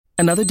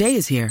Another day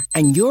is here,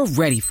 and you're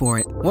ready for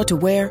it. What to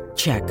wear?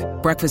 Check.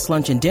 Breakfast,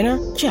 lunch, and dinner?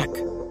 Check.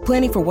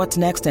 Planning for what's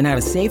next and how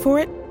to save for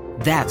it?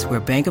 That's where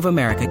Bank of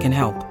America can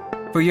help.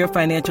 For your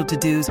financial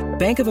to-dos,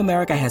 Bank of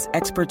America has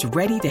experts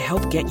ready to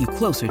help get you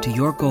closer to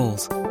your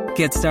goals.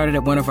 Get started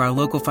at one of our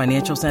local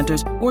financial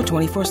centers or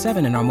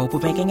 24/7 in our mobile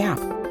banking app.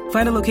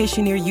 Find a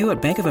location near you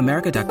at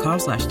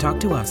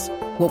bankofamerica.com/talktous.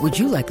 What would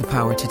you like the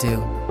power to do?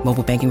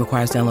 Mobile banking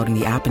requires downloading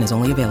the app and is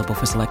only available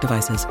for select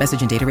devices.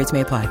 Message and data rates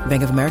may apply.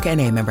 Bank of America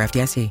N.A., member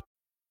FDIC.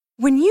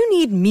 When you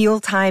need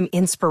mealtime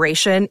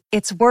inspiration,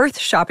 it's worth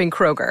shopping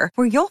Kroger,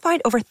 where you'll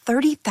find over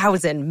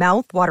 30,000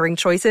 mouth-watering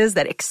choices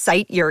that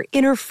excite your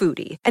inner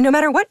foodie. And no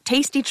matter what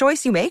tasty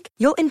choice you make,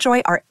 you'll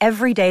enjoy our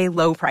everyday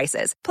low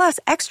prices, plus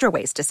extra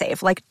ways to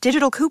save, like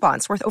digital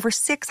coupons worth over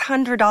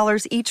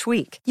 $600 each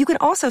week. You can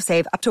also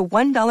save up to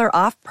 $1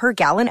 off per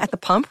gallon at the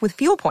pump with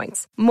fuel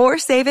points. More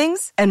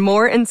savings and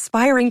more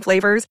inspiring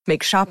flavors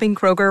make shopping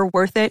Kroger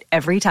worth it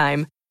every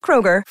time.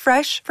 Kroger,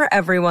 fresh for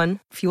everyone.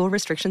 Fuel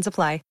restrictions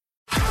apply.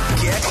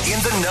 Get in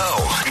the know.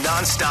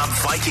 Non-stop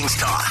Vikings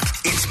talk.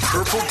 It's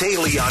Purple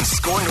Daily on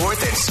Score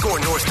North and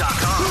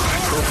ScoreNorth.com.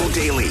 Purple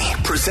Daily,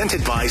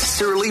 presented by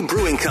Surly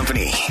Brewing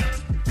Company.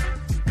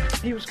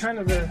 He was kind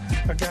of a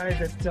guy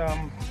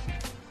that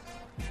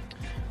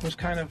was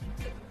kind of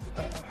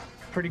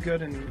pretty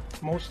good in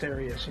most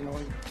areas. You know,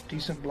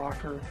 decent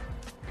blocker,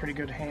 pretty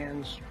good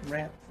hands,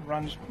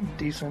 runs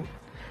decent.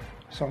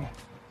 So,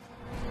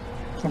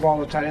 of all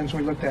the tight ends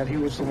we looked at, he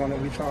was the one that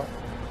we thought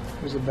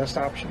was the best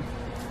option.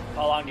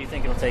 How long do you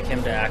think it'll take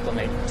him to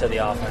acclimate to the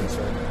offense,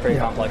 or pretty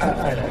complex?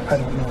 I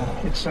don't know.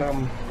 It's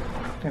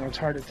it's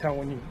hard to tell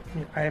when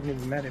I haven't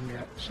even met him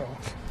yet. So,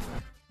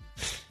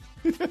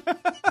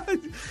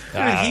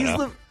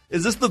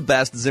 is this the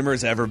best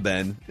Zimmer's ever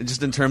been?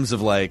 Just in terms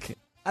of I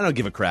don't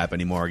give a crap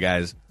anymore,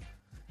 guys.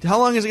 How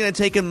long is it going to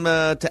take him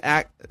to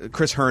act?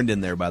 Chris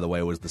Herndon there, by the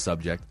way, was the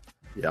subject.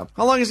 Yeah.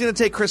 How long is it going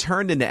to take Chris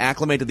Herndon to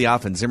acclimate to the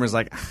offense? Zimmer's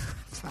like,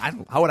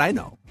 how would I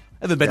know?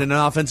 I haven't been in an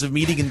offensive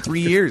meeting in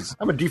 3 years.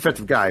 I'm a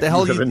defensive guy. The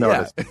hell you haven't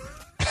noticed? Yeah.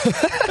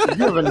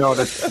 You haven't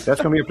noticed?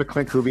 That's going to be up to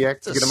Clint Kubiak.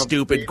 It's a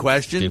stupid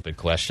question. Stupid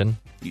question.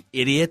 You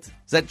idiot.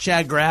 Is that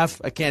Chad Graff?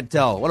 I can't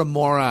tell. What a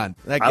moron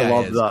that guy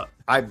is.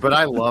 I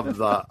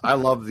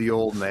love the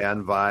old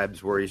man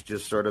vibes where he's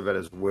just sort of at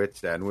his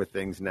wit's end with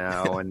things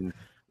now, and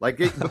but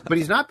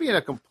he's not being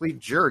a complete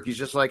jerk. He's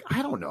just like,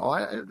 I don't know.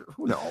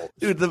 Who knows?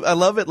 Dude, I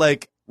love it.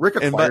 Rick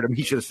acquired him.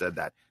 He should have said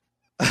that.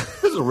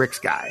 This is Rick's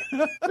guy.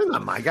 This is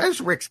not my guy. This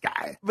is Rick's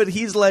guy. But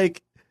he's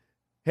like,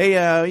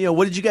 hey,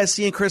 what did you guys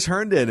see in Chris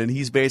Herndon? And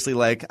he's basically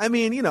like, I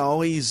mean,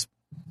 he's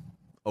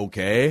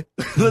okay.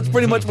 That's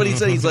pretty much what he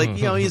said. He's like,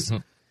 he's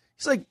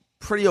like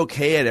pretty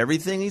okay at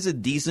everything. He's a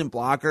decent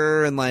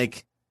blocker and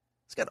he's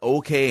got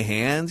okay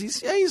hands.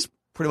 He's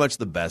pretty much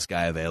the best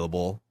guy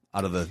available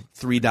out of the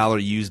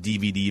 $3 used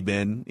DVD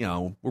bin.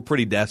 We're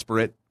pretty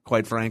desperate,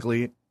 quite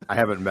frankly. I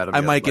haven't met him.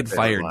 I might get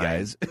fired,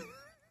 guys.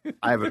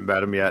 I haven't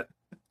met him yet.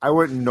 I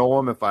wouldn't know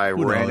him if I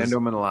ran into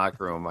him in the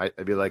locker room. I'd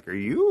be like, are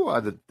you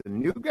the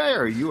new guy,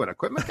 or are you an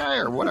equipment guy,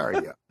 or what are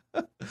you?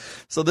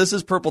 So this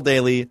is Purple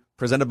Daily,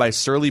 presented by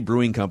Surly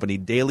Brewing Company,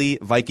 Daily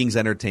Vikings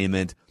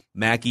Entertainment,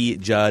 Mackie,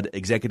 Judd,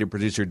 executive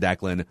producer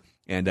Declan.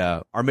 And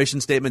our mission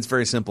statement's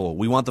very simple.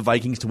 We want the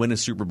Vikings to win a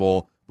Super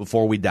Bowl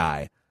before we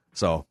die.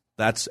 So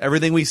that's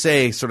everything we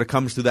say sort of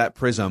comes through that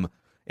prism.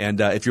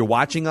 And if you're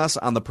watching us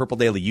on the Purple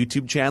Daily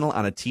YouTube channel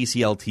on a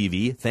TCL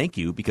TV, thank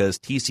you, because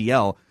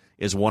TCL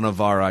is one of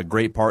our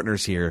great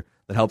partners here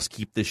that helps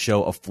keep this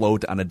show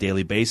afloat on a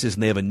daily basis.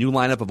 And they have a new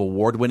lineup of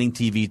award-winning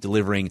TVs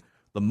delivering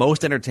the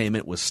most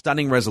entertainment with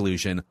stunning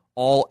resolution,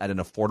 all at an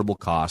affordable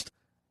cost.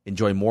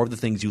 Enjoy more of the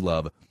things you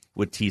love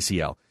with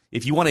TCL.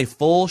 If you want a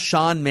full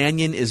Sean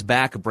Mannion is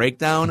Back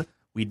breakdown,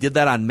 we did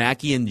that on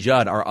Mackie and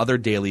Judd, our other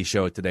daily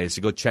show today.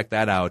 So go check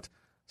that out.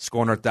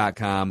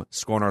 ScoreNorth.com,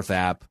 ScoreNorth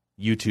app,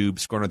 YouTube,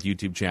 ScoreNorth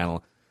YouTube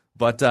channel.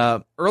 But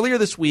earlier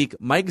this week,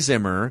 Mike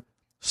Zimmer,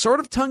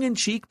 sort of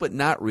tongue-in-cheek, but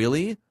not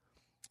really.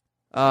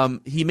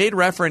 He made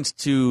reference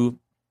to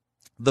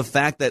the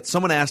fact that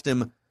someone asked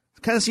him,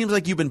 it kind of seems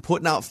like you've been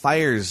putting out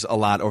fires a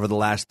lot over the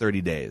last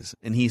 30 days.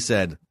 And he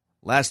said,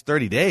 last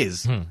 30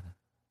 days?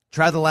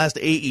 Try the last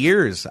 8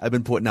 years I've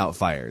been putting out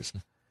fires.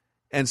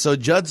 And so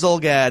Judd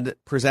Zulgad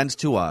presents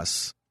to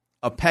us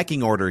a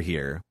pecking order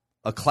here,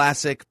 a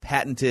classic,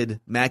 patented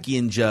Mackie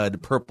and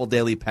Judd Purple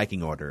Daily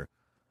pecking order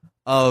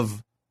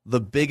of the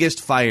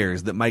biggest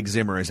fires that Mike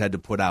Zimmer has had to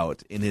put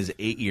out in his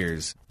 8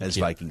 years as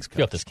Vikings coach.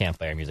 Cue up this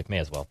campfire music, may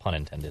as well, pun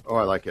intended. Oh,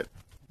 I like it.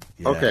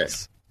 Yes. Okay,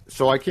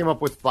 so I came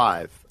up with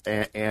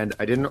 5, and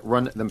I didn't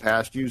run them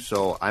past you,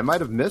 so I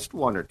might have missed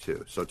 1 or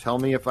 2, so tell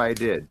me if I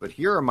did. But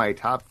here are my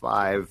top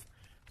 5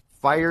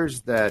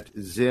 fires that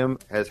Zim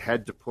has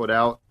had to put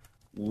out.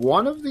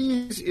 One of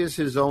these is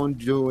his own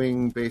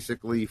doing.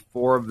 Basically,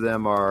 4 of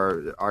them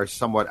are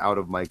somewhat out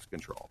of Mike's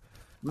control.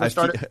 I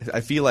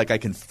feel like I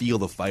can feel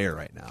the fire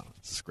right now.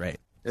 It's great.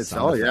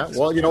 Yeah.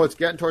 Well, it's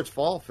getting towards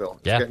fall, Phil.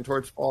 It's getting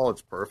towards fall.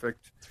 It's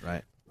perfect. That's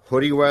right.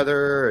 Hoodie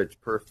weather. It's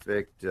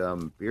perfect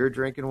beer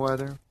drinking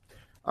weather.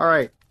 All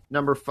right,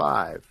 number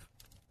 5.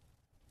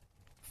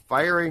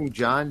 firing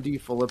John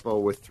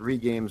DeFilippo with 3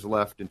 games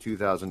left in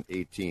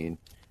 2018.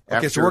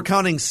 Okay, so we're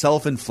counting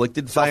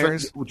self-inflicted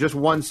fires? Just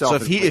one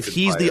self-inflicted So if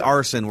he's fire. the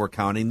arson, we're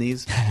counting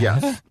these?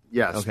 Yes,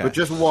 Okay. but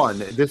just one.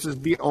 This is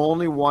the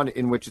only one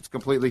in which it's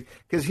completely...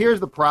 Because here's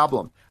the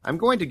problem. I'm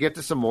going to get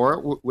to some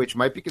more, which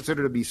might be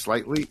considered to be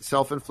slightly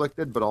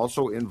self-inflicted, but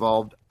also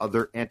involved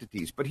other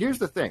entities. But here's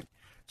the thing.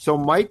 So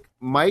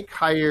Mike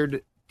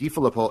hired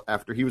DeFilippo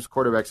after he was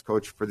quarterbacks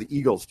coach for the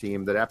Eagles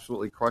team that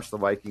absolutely crushed the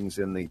Vikings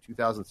in the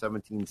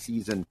 2017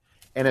 season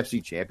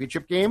NFC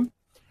Championship game.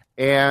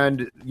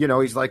 And,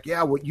 he's like,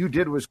 yeah, what you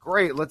did was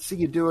great. Let's see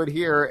you do it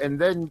here. And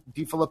then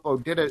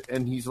DeFilippo did it,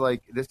 and he's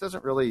like, this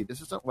isn't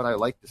what I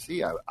like to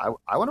see. I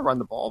want to run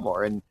the ball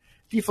more. And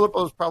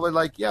DeFilippo's probably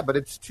like, yeah, but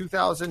it's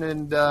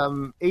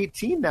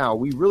 2018 now.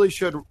 We really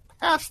should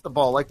pass the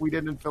ball like we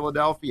did in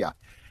Philadelphia.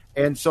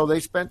 And so they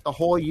spent the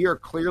whole year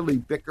clearly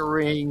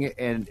bickering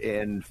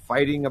and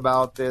fighting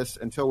about this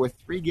until with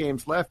 3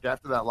 games left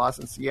after that loss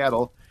in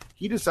Seattle,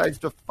 he decides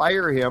to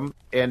fire him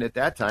and at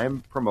that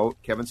time promote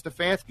Kevin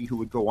Stefanski, who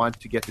would go on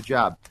to get the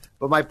job.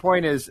 But my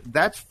point is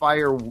that's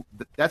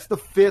the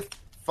 5th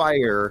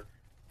fire,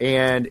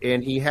 and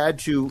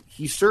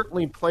he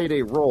certainly played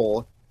a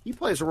role. He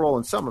plays a role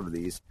in some of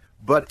these,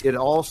 but it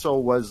also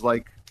was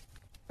like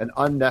an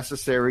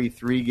unnecessary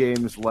 3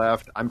 games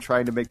left. I'm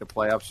trying to make the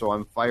playoffs, so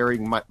I'm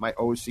firing my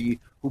OC,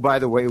 who, by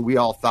the way, we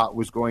all thought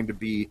was going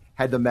to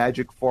had the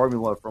magic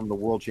formula from the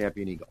world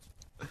champion Eagles.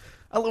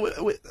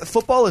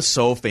 Football is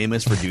so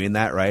famous for doing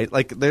that, right?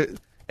 Like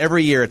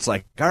every year it's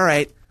like, all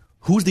right,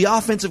 who's the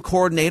offensive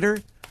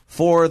coordinator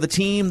for the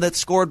team that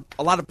scored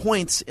a lot of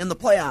points in the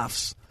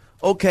playoffs?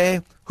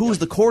 Okay, who's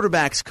the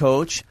quarterback's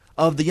coach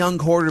of the young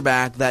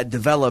quarterback that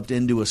developed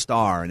into a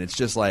star? And it's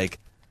just like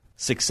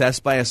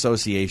success by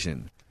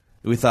association.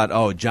 We thought,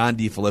 oh, John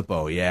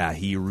DeFilippo, yeah,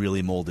 he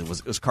really molded.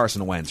 It was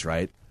Carson Wentz,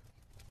 right?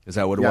 Is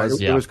that what it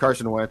was? It was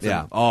Carson Wentz.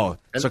 Yeah.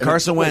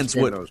 Carson Wentz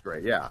was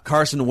great. Yeah.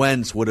 Carson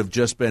Wentz would have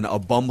just been a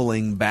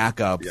bumbling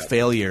backup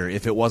failure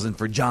if it wasn't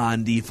for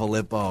John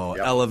DeFilippo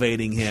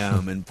elevating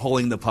him and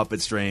pulling the puppet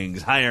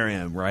strings, hire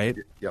him, right?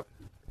 Yep.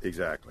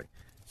 Exactly.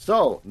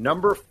 So,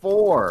 number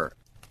 4,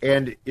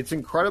 and it's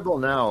incredible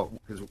now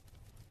because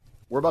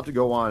we're about to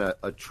go on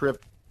a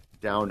trip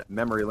down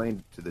memory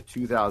lane to the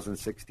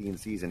 2016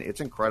 season.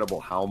 It's incredible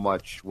how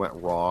much went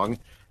wrong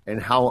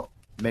and how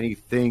many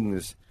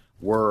things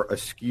were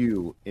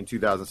askew in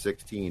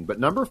 2016. But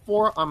number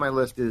 4 on my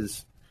list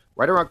is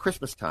right around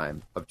Christmas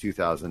time of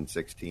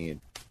 2016,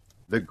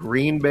 the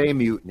Green Bay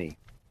Mutiny.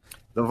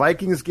 The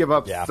Vikings give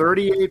up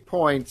 38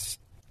 points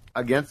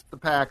against the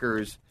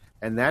Packers,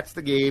 and that's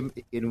the game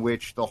in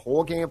which the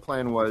whole game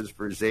plan was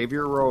for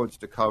Xavier Rhodes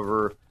to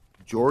cover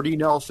Jordy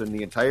Nelson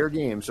the entire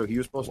game, so he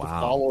was supposed to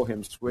follow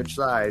him, switch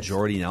sides.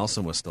 Jordy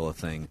Nelson was still a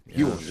thing.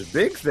 He was a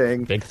big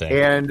thing. Big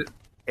thing.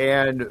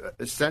 And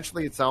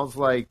essentially it sounds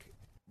like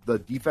the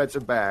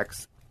defensive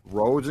backs,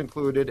 Rhodes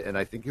included, and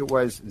I think it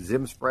was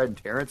Zim's friend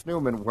Terrence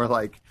Newman, were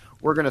like,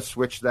 we're going to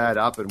switch that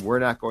up, and we're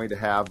not going to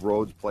have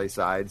Rhodes play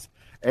sides.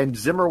 And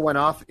Zimmer went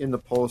off in the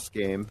post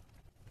game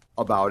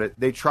about it.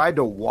 They tried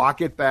to walk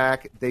it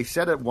back. They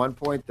said at one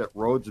point that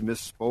Rhodes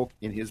misspoke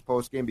in his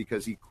post game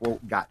because he,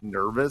 quote, got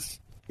nervous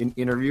in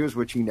interviews,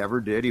 which he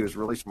never did. He was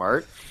really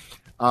smart.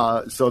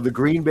 So the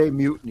Green Bay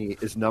Mutiny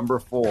is number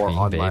 4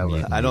 on my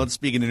list. I don't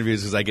speak in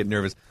interviews because I get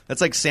nervous. That's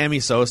like Sammy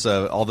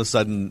Sosa all of a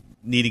sudden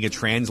needing a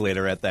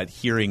translator at that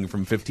hearing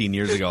from 15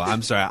 years ago.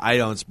 I'm sorry, I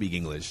don't speak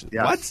English.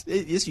 Yes. What?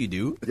 Yes, you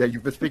do. Yeah,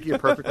 you've been speaking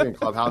it perfectly in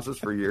clubhouses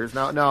for years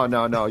now.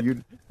 No.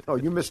 You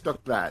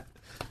mistook that.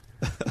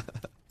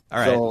 All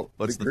right, so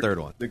what's the third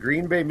one? The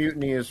Green Bay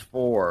Mutiny is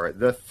 4.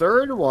 The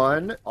third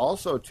one,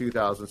 also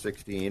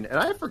 2016, and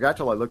I forgot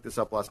till I looked this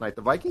up last night.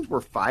 The Vikings were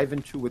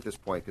 5-2 at this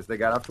point because they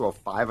got off to a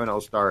 5-0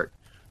 start.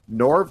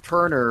 Norv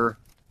Turner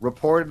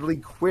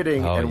reportedly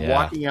quitting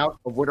walking out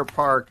of Winter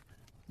Park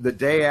the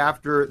day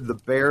after the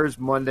Bears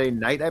Monday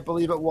night, I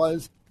believe it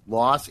was,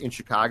 loss in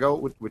Chicago,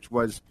 which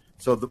was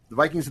so the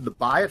Vikings had the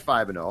bye at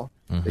 5-0.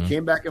 Mm-hmm. They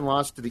came back and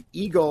lost to the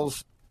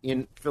Eagles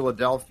in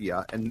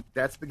Philadelphia, and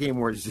that's the game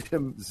where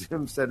Zim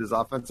said his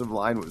offensive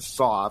line was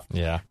soft.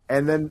 Yeah.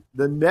 And then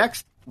the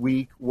next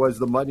week was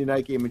the Monday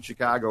night game in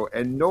Chicago,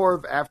 and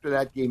Norv, after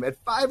that game,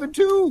 at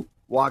 5-2,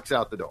 walks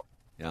out the door.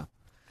 Yeah.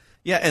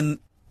 Yeah, and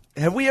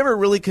have we ever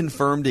really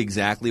confirmed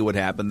exactly what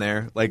happened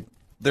there? Like,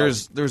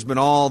 there's been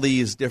all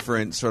these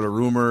different sort of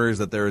rumors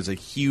that there was a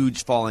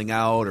huge falling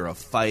out or a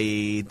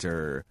fight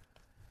or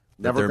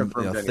never that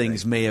confirmed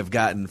things may have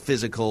gotten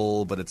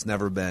physical, but it's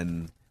never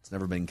been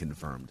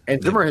confirmed.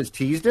 And Zimmer has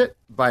teased it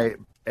by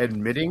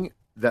admitting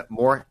that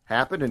more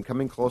happened and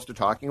coming close to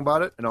talking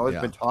about it, and always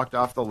been talked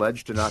off the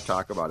ledge to not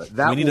talk about it.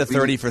 We need a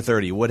 30 for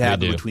 30. What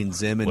happened between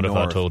Zim and Norv?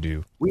 What if I told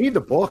you? We need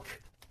the book.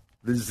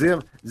 The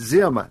Zim,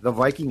 the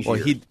Vikings. Well,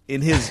 years.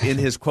 in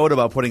his quote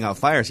about putting out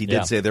fires, he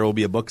did say there will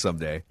be a book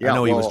someday. Yeah, I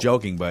know he was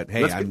joking, but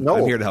hey,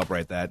 I'm here to help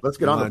write that. Let's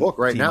get on the book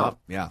right now.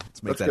 Up? Yeah,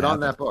 let's get on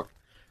that book.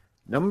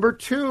 Number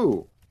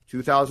 2,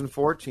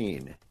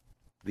 2014,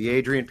 the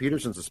Adrian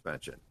Peterson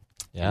suspension.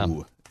 Yeah.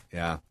 Ooh,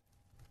 yeah.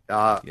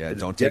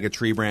 Don't take a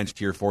tree branch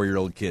to your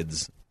 4-year-old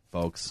kids.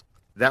 folks.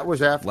 That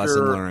was after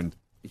Lesson learned.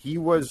 He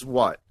was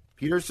what?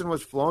 Peterson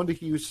was flown to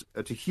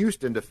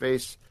Houston to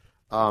face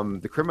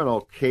the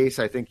criminal case.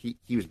 I think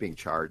he was being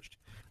charged.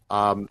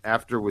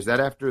 After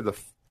the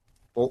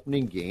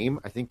opening game?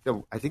 I think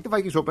the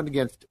Vikings opened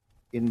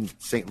in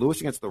St. Louis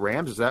against the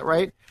Rams. Is that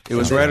right? It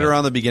was right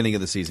around the beginning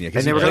of the season.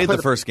 Because they played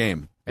the first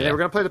game. And they were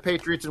going to play the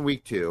Patriots in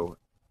week 2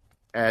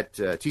 at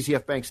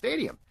TCF Bank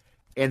Stadium.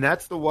 And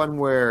that's the one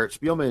where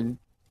Spielman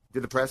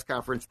did the press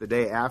conference the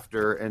day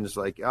after and is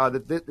like,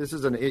 this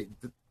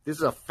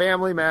is a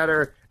family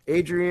matter.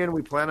 Adrian,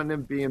 we plan on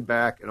him being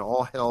back, and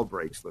all hell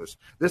breaks loose.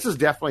 This is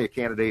definitely a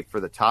candidate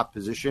for the top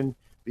position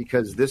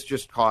because this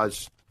just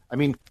caused –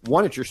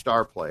 one, it's your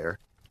star player.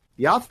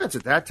 The offense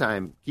at that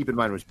time, keep in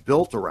mind, was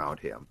built around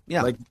him.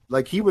 Yeah.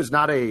 Like he was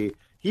not a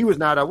he's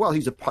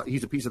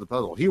a piece of the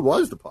puzzle. He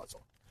was the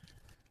puzzle.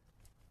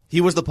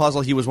 He was the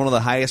puzzle. He was one of the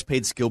highest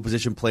paid skill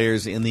position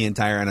players in the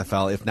entire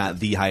NFL, if not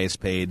the highest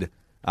paid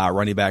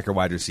running back or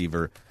wide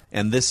receiver.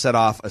 And this set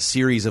off a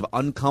series of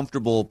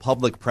uncomfortable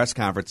public press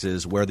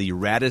conferences where the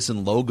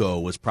Radisson logo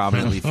was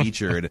prominently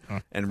featured.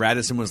 And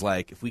Radisson was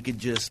like, if we could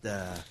just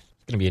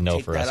it's going to be a no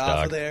for us,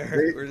 dog.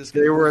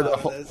 They were the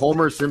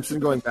Homer Simpson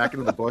going back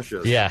into the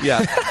bushes. Yeah.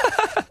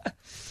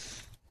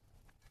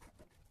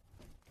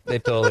 They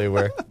totally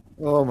were.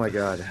 Oh, my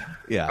God.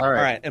 Yeah. All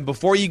right. And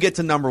before you get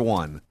to number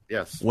one,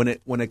 yes, when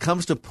it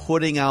comes to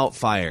putting out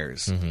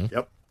fires,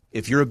 yep,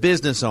 if you're a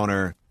business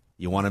owner,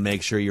 you want to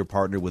make sure you're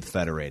partnered with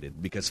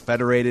Federated because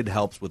Federated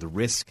helps with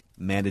risk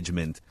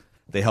management.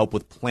 They help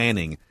with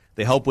planning.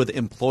 They help with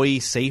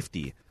employee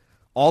safety.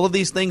 All of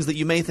these things that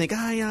you may think,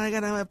 I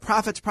got to have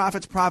profits.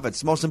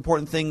 The most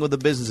important thing with a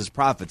business is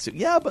profits.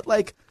 Yeah, but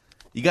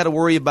you got to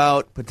worry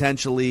about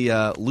potentially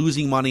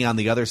losing money on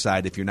the other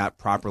side if you're not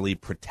properly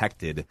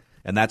protected,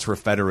 and that's where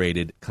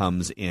Federated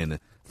comes in.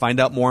 Find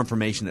out more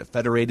information at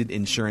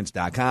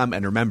federatedinsurance.com,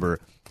 and remember,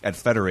 at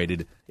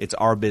Federated, it's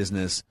our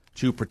business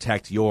to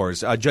protect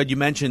yours. Judd, you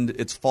mentioned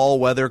it's fall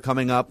weather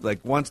coming up.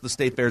 Like once the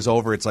state fair's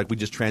over, it's like we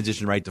just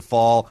transition right to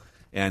fall,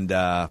 and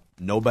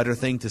no better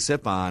thing to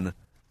sip on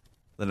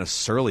than a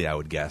Surly, I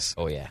would guess.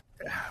 Oh, yeah.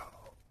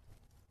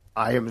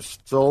 I am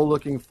so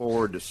looking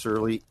forward to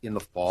Surly in the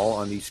fall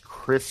on these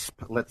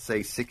crisp, let's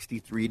say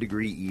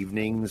 63-degree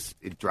evenings.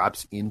 It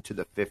drops into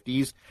the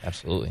 50s.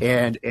 Absolutely.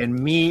 And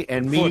me,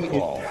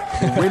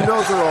 the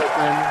windows are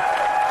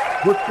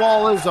open.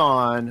 Football is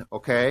on,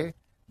 okay?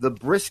 The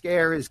brisk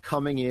air is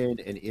coming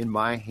in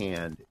my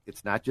hand.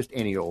 It's not just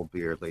any old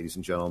beer, ladies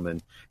and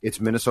gentlemen.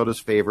 It's Minnesota's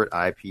favorite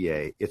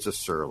IPA. It's a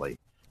Surly.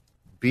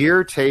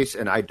 Beer tastes,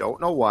 and I don't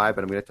know why,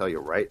 but I'm going to tell you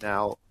right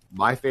now,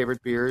 my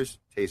favorite beers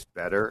taste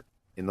better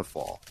in the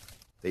fall.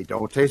 They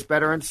don't taste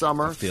better in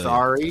summer.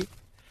 Sorry.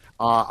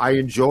 I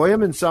enjoy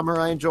them in summer.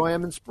 I enjoy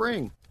them in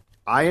spring.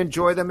 I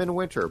enjoy them in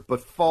winter.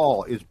 But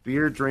fall is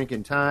beer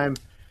drinking time.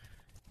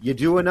 You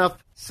do enough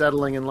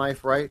settling in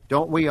life, right?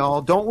 Don't we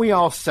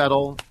all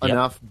settle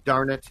enough?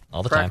 Darn it.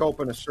 All the Crack time.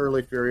 open a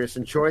Surly Furious.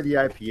 Enjoy the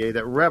IPA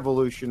that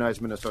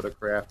revolutionized Minnesota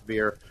craft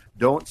beer.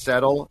 Don't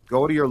settle.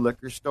 Go to your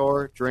liquor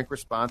store. Drink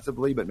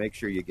responsibly, but make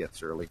sure you get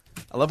Surly.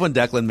 I love when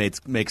Declan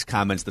makes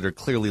comments that are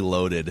clearly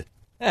loaded.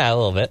 Yeah, a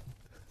little bit.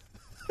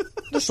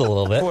 Just a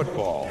little bit.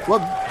 Well,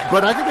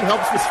 but I think it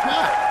helps the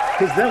spot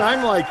because then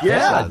I'm like,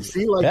 Dex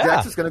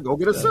is going to go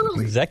get a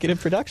Surly. Executive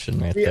production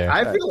right Yeah, there.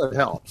 I feel it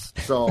helps.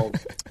 So,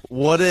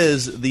 What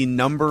is the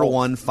number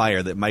one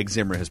fire that Mike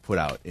Zimmer has put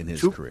out in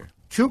his career?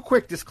 Two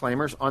quick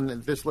disclaimers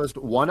on this list.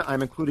 One,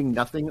 I'm including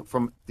nothing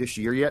from this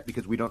year yet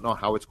because we don't know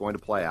how it's going to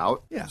play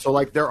out. Yeah.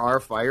 So, there are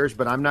fires,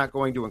 but I'm not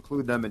going to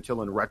include them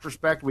until in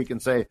retrospect we can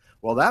say,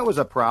 well, that was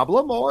a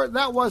problem or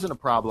that wasn't a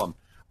problem.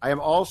 I am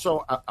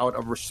also, out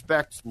of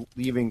respect,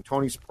 leaving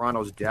Tony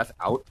Soprano's death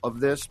out of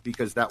this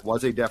because that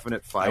was a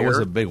definite fire. That was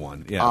a big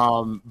one,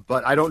 yeah.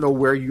 But I don't know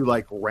where you,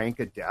 rank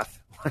a death.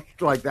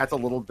 That's a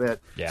little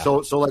bit. Yeah.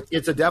 So,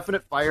 it's a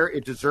definite fire.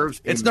 It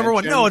deserves a It's number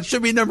one. mention. No, it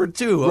should be number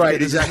two. Right,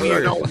 Okay, exactly.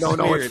 weird. No,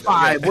 Weird. it's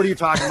 5. Okay. What are you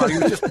talking about? You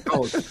just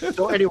coach.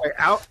 So anyway,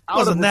 out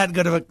Wasn't of, that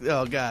good of a...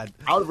 Oh, God.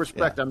 out of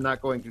respect, I'm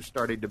not going to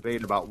start a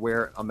debate about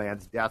where a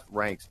man's death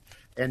ranks.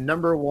 And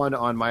number one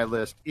on my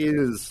list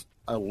is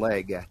a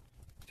leg.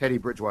 Teddy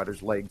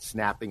Bridgewater's leg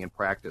snapping in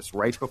practice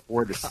right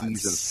before the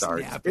season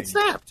starts. snapping. It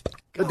snapped.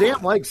 The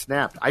damn leg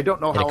snapped. I don't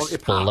know how It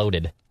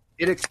exploded.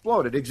 It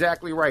exploded.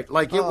 Exactly right.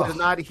 It was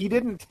not. He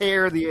didn't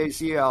tear the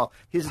ACL.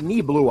 His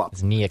knee blew up.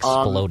 His knee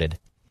exploded.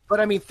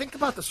 But think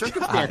about the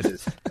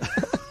circumstances.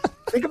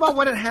 Think about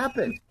when it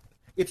happened.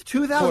 It's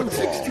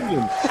 2016.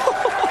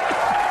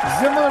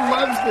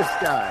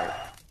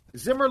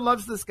 Zimmer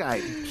loves this guy.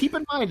 Keep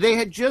in mind, they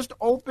had just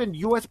opened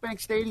U.S.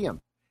 Bank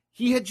Stadium.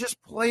 He had just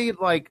played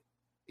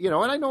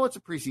and I know it's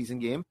a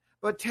preseason game,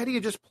 but Teddy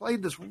had just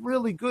played this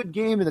really good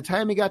game in the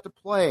time he got to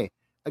play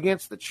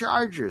against the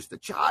Chargers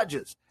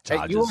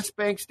at U.S.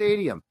 Bank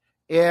Stadium.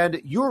 And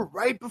you're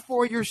right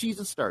before your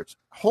season starts.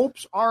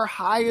 Hopes are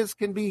high as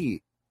can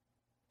be.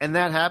 And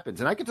that happens.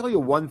 And I can tell you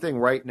one thing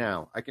right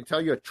now. I can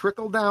tell you a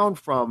trickle down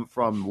from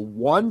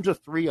 1 to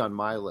 3 on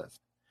my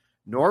list.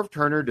 Norv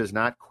Turner does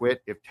not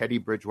quit if Teddy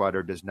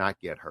Bridgewater does not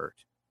get hurt.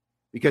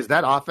 because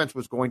that offense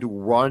was going to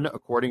run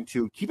according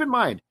to, keep in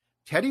mind,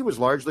 Teddy was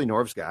largely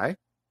Norv's guy.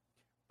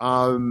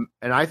 And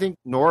I think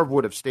Norv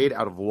would have stayed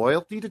out of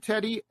loyalty to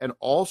Teddy. And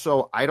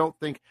also, I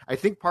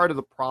think part of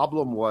the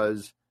problem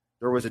was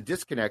there was a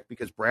disconnect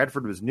because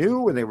Bradford was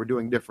new and they were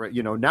doing different,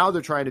 now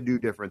they're trying to do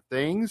different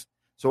things.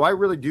 So I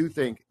really do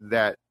think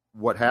that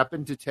what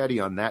happened to Teddy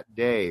on that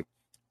day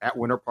at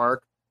Winter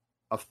Park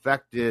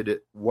affected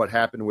what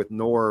happened with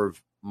Norv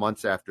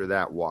months after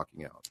that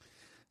walking out.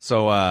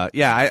 So,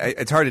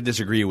 it's hard to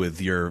disagree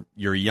with your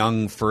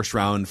young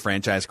first-round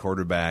franchise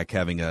quarterback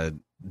having a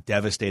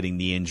devastating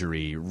knee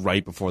injury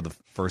right before the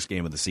first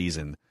game of the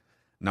season,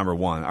 number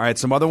one. All right,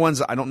 some other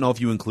ones I don't know if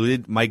you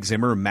included. Mike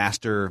Zimmer,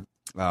 master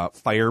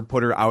fire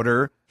putter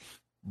outer.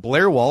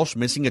 Blair Walsh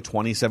missing a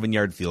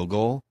 27-yard field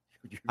goal.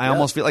 I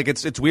almost feel like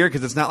it's weird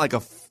because it's not like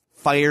a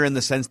fire in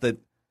the sense that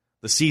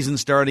the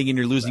season's starting and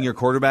you're losing your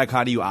quarterback.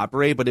 How do you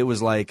operate? But it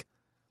was like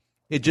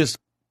it just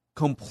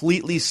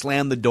completely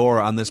slammed the door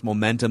on this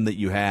momentum that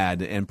you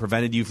had and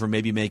prevented you from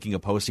maybe making a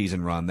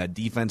postseason run. That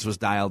defense was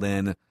dialed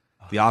in.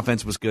 The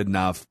offense was good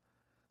enough.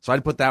 So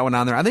I'd put that one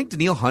on there. I think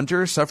Danielle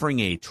Hunter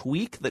suffering a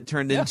tweak that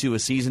turned into a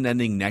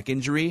season-ending neck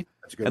injury,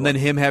 and then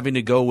him having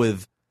to go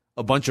with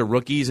a bunch of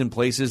rookies in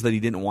places that he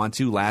didn't want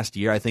to last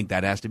year. I think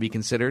that has to be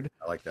considered.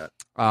 I like that.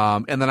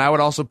 And then I would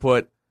also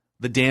put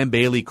the Dan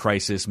Bailey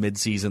crisis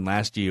midseason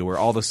last year where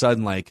all of a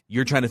sudden, like,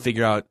 you're trying to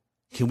figure out,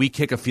 can we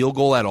kick a field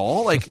goal at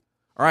all? Like,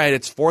 all right,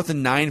 it's 4th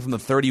and 9 from the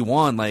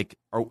 31. Like,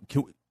 what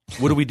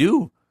do we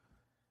do?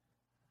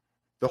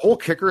 The whole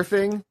kicker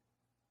thing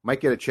might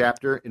get a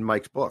chapter in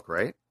Mike's book,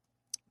 right?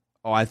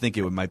 Oh, I think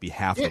it might be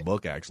half the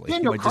book, actually.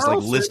 Daniel He might just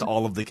list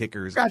all of the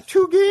kickers. Got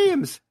 2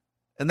 games.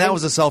 And that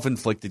was a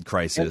self-inflicted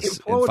crisis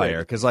and fire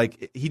because,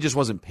 he just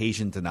wasn't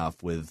patient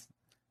enough with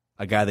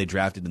a guy they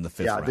drafted in the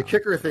 5th round. Yeah, the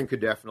kicker thing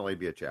could definitely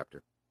be a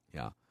chapter.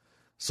 Yeah.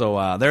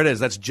 So there it is.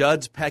 That's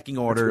Judd's pecking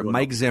order.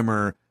 Mike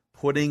Zimmer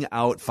putting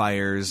out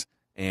fires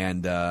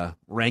and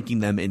ranking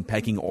them in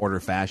pecking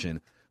order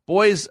fashion.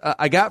 Boys,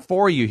 I got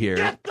for you here.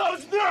 Get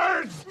those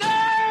nerds! Nerds!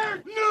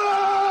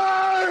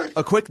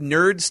 A quick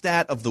nerd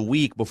stat of the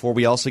week before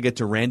we also get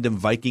to random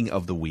Viking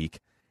of the week.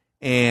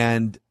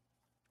 And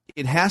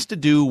it has to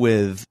do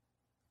with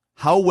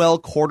how well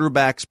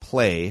quarterbacks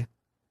play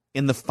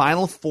in the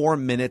final 4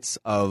 minutes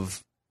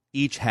of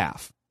each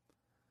half.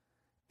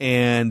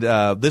 And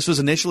this was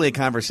initially a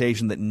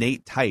conversation that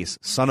Nate Tice,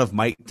 son of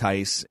Mike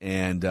Tice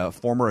and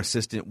former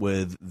assistant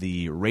with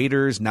the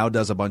Raiders, now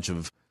does a bunch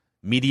of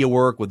media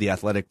work with the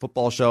Athletic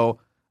Football Show.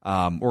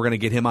 We're going to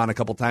get him on a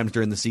couple times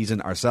during the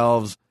season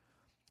ourselves.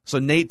 So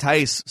Nate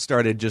Tice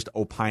started just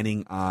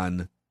opining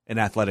on an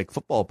athletic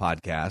football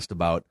podcast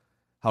about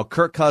how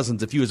Kirk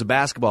Cousins, if he was a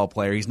basketball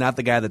player, he's not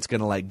the guy that's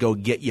going to go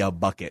get you a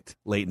bucket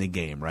late in the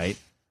game, right?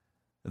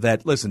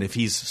 That, listen, if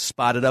he's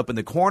spotted up in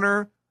the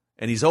corner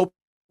and he's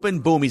open,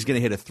 boom, he's going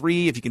to hit a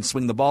 3. If he can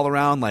swing the ball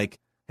around,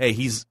 hey,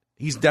 he's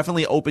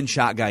definitely open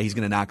shot guy. He's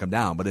going to knock him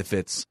down. But if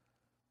it's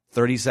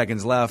 30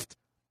 seconds left,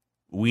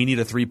 we need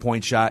a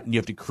 3-point shot, and you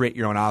have to create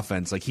your own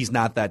offense. He's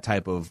not that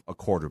type of a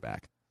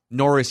quarterback.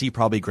 Nor is he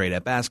probably great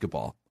at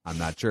basketball. I'm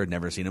not sure. I've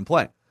never seen him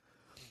play.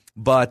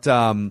 But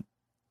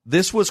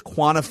this was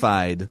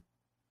quantified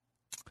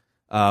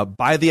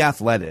by The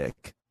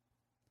Athletic,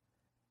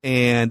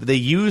 and they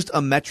used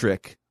a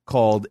metric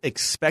called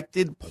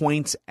expected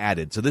points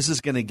added. So this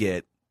is going to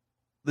get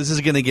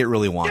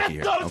really wonky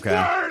here. Okay.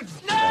 Nerds!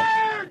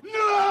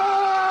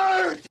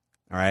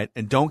 All right,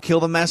 and don't kill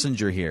the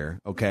messenger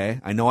here. Okay,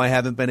 I know I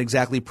haven't been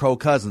exactly pro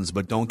Cousins,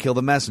 but don't kill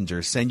the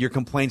messenger. Send your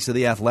complaints to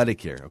The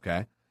Athletic here.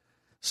 Okay.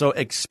 So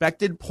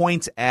expected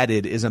points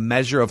added is a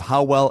measure of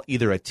how well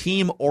either a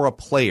team or a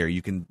player,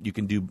 you can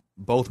do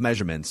both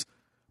measurements,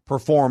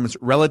 performs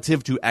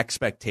relative to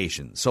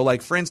expectations. So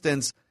for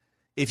instance,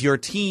 if your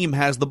team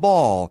has the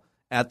ball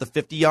at the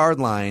 50-yard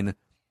line,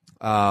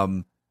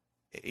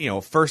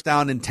 first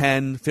down and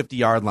 10,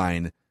 50-yard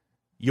line,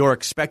 your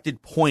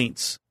expected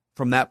points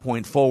from that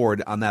point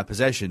forward on that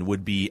possession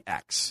would be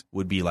X,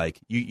 would be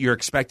you're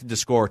expected to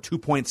score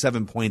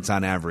 2.7 points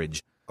on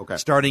average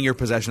starting your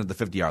possession at the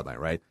 50-yard line,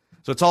 right?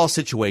 So it's all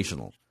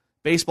situational.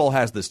 Baseball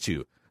has this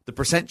too. The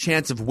percent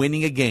chance of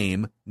winning a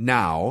game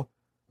now,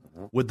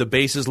 with the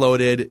bases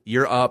loaded,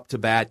 you're up to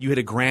bat, you hit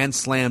a grand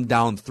slam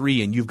down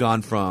 3, and you've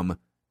gone from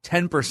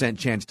 10%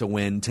 chance to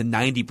win to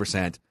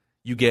 90%.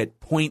 You get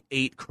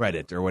 0.8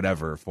 credit or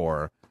whatever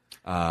for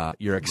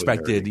your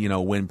expected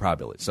win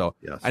probability. So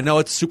yes. I know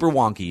it's super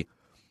wonky,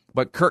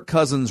 but Kirk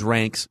Cousins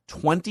ranks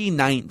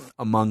 29th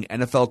among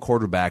NFL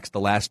quarterbacks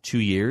the last 2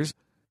 years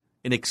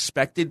in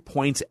expected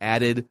points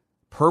added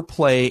per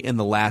play in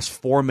the last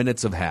 4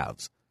 minutes of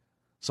halves.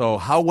 So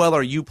how well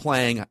are you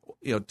playing?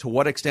 To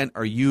what extent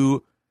are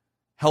you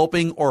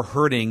helping or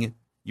hurting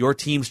your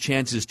team's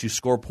chances to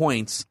score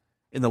points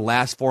in the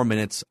last 4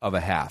 minutes of a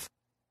half?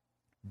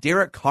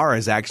 Derek Carr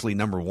is actually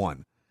number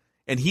 1.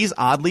 And he's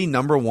oddly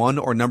number 1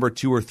 or number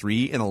 2 or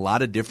 3 in a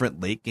lot of different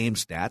late game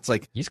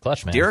stats. He's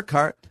clutch, man. Derek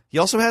Carr, he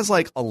also has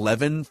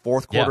 11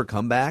 fourth quarter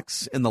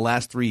comebacks in the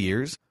last 3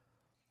 years.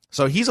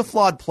 So he's a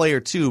flawed player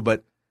too,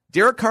 but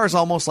Derek Carr is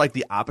almost like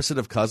the opposite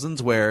of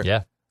Cousins, where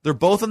they're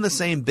both in the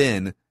same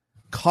bin.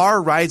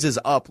 Carr rises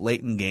up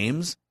late in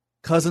games.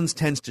 Cousins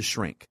tends to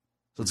shrink.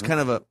 So it's kind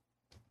of a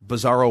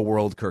bizarro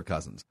world, Kirk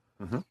Cousins.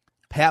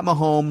 Pat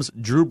Mahomes,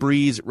 Drew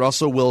Brees,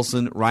 Russell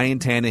Wilson, Ryan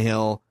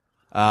Tannehill,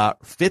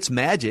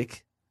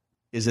 Fitzmagic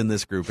is in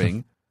this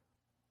grouping.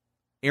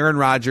 Aaron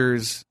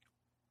Rodgers,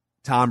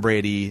 Tom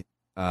Brady,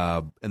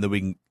 and then we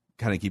can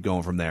kind of keep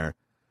going from there.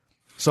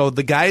 So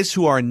the guys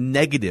who are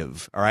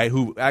negative, all right,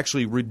 who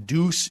actually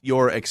reduce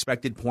your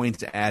expected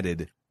points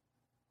added,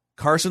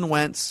 Carson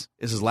Wentz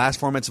is his last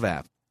 4 minutes of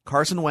half.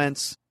 Carson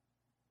Wentz,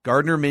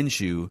 Gardner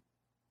Minshew,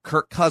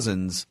 Kirk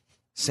Cousins,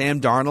 Sam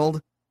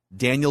Darnold,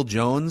 Daniel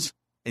Jones,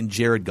 and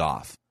Jared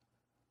Goff.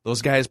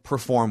 Those guys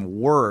perform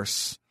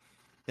worse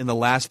in the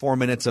last 4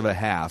 minutes of a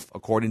half,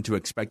 according to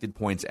expected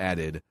points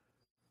added,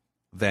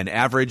 than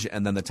average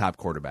and then the top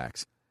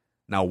quarterbacks.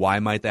 Now, why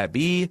might that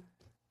be?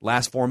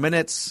 Last 4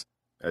 minutes.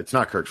 It's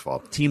not Kirk's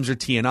fault. Teams are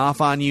teeing off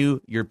on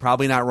you. You're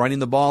probably not running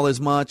the ball as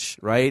much,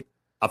 right?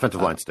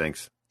 Offensive line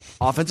stinks.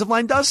 Offensive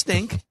line does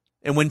stink.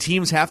 And when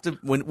teams have to,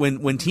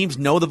 when teams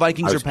know the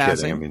Vikings are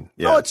passing, kidding.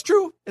 No, it's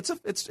true.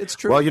 It's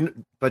true. Well,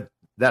 but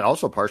that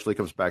also partially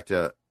comes back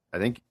to, I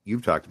think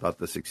you've talked about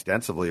this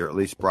extensively, or at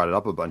least brought it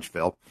up a bunch,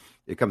 Phil.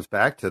 It comes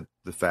back to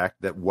the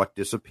fact that what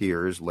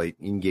disappears late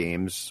in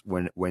games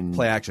when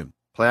play action.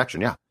 Play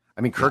action, yeah.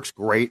 I mean, Kirk's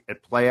great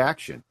at play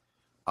action.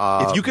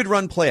 If you could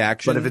run play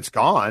action, but if it's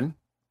gone,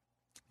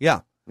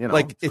 yeah,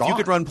 like if gone. you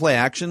could run play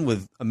action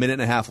with a minute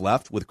and a half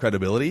left with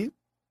credibility,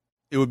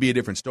 it would be a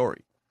different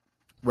story.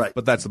 Right.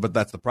 But that's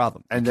the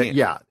problem. And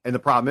and the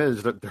problem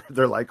is that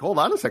they're like, hold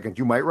on a second,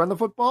 you might run the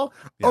football?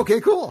 Yeah. Okay,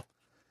 cool.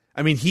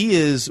 I mean, he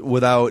is,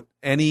 without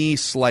any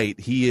slight,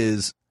 he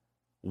is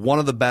one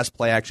of the best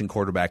play action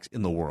quarterbacks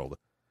in the world.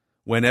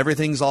 When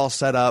everything's all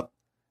set up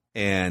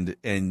and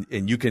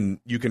you can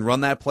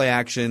run that play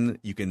action,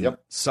 you can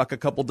suck a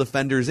couple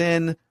defenders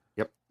in.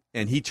 Yep.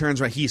 And he turns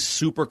right. He's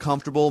super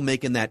comfortable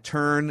making that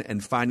turn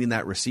and finding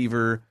that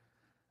receiver.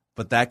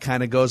 But that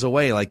kind of goes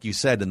away, like you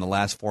said, in the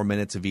last 4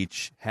 minutes of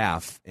each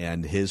half,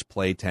 and his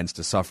play tends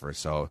to suffer.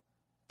 So,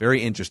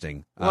 very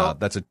interesting. Well,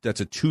 that's a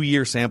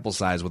 2-year sample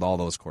size with all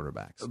those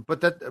quarterbacks.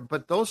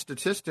 But those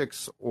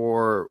statistics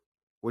or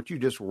what you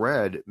just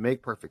read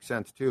make perfect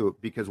sense too.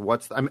 Because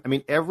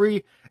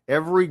every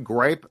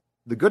gripe,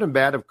 the good and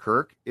bad of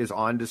Kirk is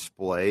on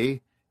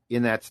display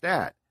in that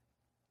stat.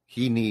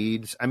 He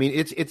needs. I mean,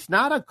 it's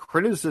not a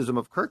criticism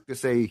of Kirk to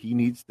say he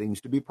needs things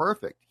to be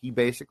perfect. He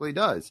basically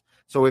does.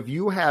 So if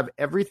you have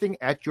everything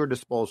at your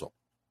disposal,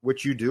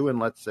 which you do in,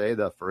 let's say,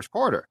 the first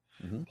quarter,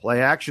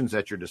 play actions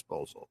at your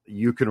disposal,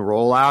 you can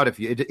roll out. If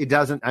it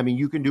doesn't, I mean,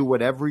 you can do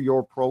whatever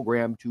you're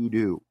programmed to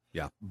do.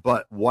 Yeah.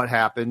 But what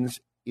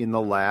happens in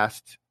the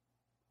last,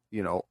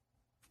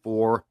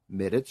 4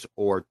 minutes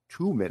or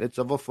 2 minutes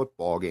of a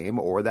football game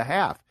or the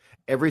half?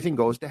 Everything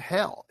goes to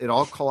hell. It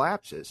all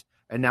collapses.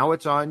 And now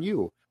it's on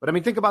you. But, I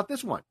mean, think about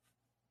this one.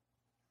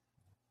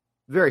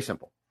 Very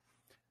simple.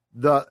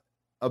 The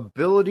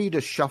ability to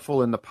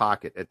shuffle in the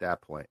pocket at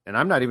that point, and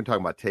I'm not even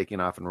talking about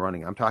taking off and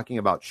running. I'm talking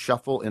about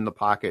shuffle in the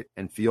pocket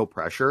and feel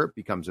pressure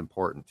becomes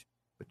important.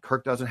 But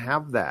Kirk doesn't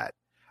have that.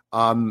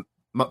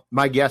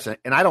 My guess, and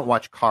I don't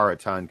watch Carr a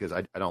ton because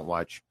I don't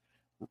watch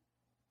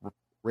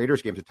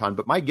Raiders games a ton,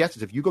 but my guess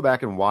is if you go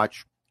back and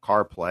watch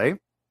Carr play,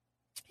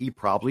 he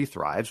probably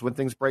thrives when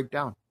things break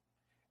down.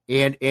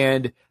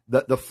 And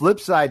the flip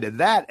side to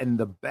that, and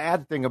the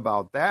bad thing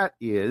about that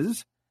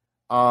is,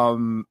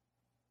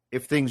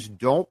 if things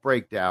don't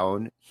break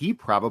down, he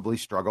probably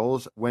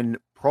struggles when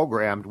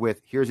programmed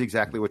with, here's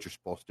exactly what you're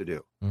supposed to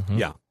do. Mm-hmm.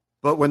 Yeah.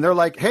 But when they're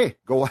like, hey,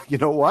 go, you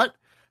know what?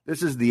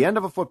 This is the end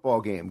of a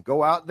football game.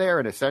 Go out there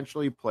and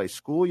essentially play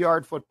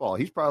schoolyard football.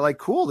 He's probably like,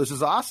 cool, this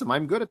is awesome.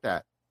 I'm good at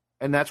that.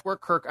 And that's where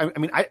Kirk,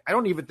 I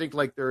don't even think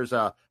like there's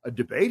a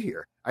debate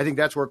here. I think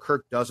that's where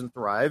Kirk doesn't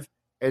thrive.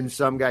 And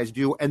some guys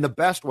do. And the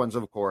best ones,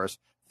 of course,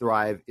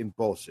 thrive in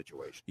both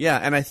situations. Yeah,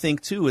 and I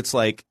think, too, it's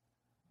like,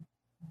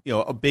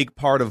 a big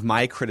part of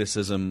my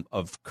criticism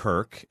of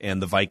Kirk and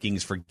the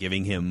Vikings for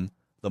giving him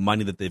the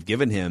money that they've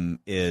given him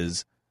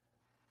is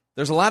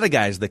there's a lot of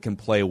guys that can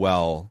play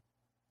well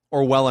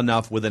or well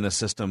enough within a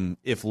system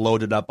if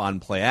loaded up on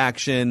play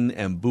action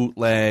and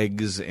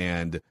bootlegs.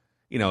 And,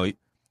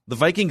 the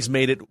Vikings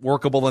made it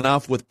workable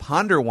enough with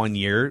Ponder one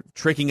year,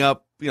 tricking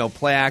up,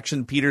 play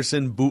action,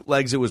 Peterson,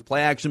 bootlegs. It was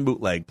play action,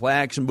 bootleg. Play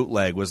action,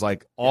 bootleg was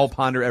like all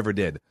Ponder ever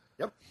did.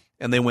 Yep.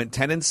 And they went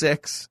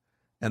 10-6,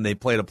 and they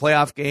played a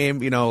playoff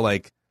game.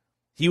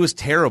 He was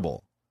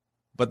terrible.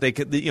 But they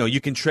could,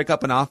 you can trick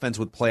up an offense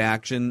with play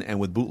action and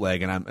with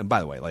bootleg. And by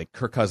the way, like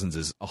Kirk Cousins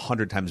is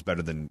 100 times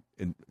better than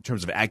in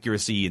terms of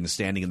accuracy and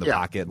standing in the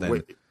pocket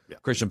than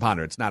Christian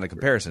Ponder. It's not a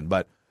comparison,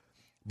 but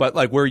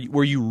like where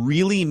you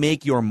really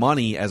make your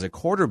money as a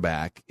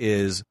quarterback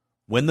is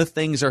when the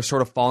things are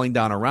sort of falling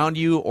down around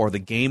you, or the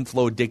game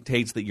flow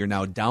dictates that you're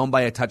now down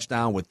by a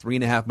touchdown with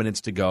 3.5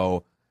 minutes to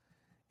go,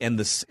 and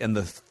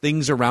the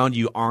things around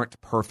you aren't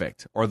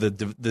perfect, or the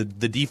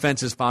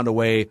defense has found a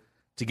way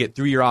to get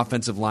through your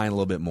offensive line a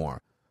little bit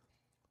more.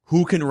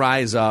 Who can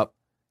rise up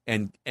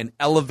and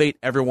elevate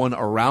everyone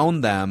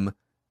around them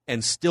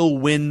and still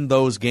win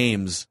those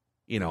games,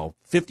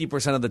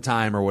 50% of the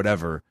time or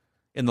whatever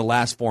in the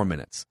last 4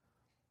 minutes.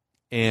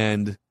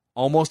 And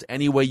almost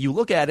any way you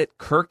look at it,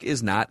 Kirk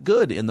is not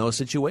good in those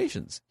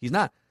situations. He's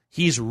not.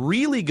 He's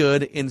really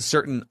good in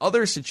certain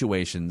other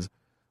situations,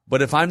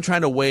 but if I'm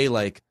trying to weigh,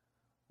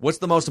 what's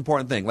the most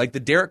important thing? The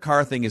Derek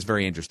Carr thing is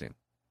very interesting.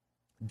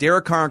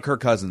 Derek Carr and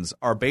Kirk Cousins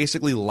are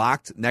basically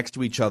locked next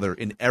to each other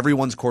in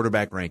everyone's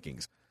quarterback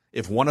rankings.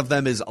 If one of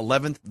them is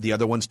 11th, the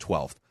other one's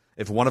 12th.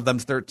 If one of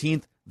them's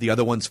 13th, the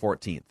other one's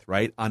 14th,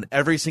 right? On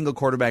every single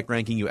quarterback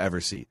ranking you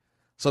ever see.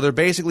 So they're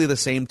basically the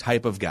same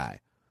type of guy.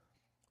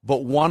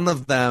 But one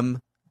of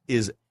them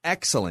is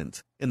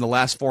excellent in the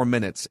last 4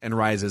 minutes and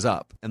rises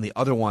up, and the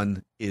other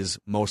one is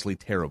mostly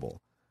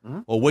terrible. Mm-hmm.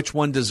 Well, which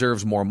one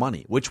deserves more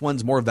money? Which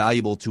one's more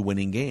valuable to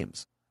winning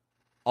games?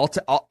 If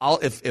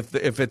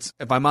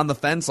I'm on the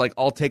fence,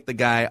 I'll take the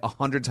guy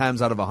 100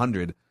 times out of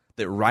 100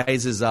 that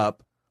rises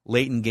up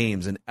late in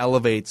games and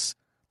elevates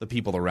the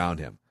people around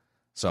him.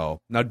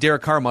 So now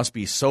Derek Carr must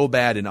be so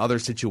bad in other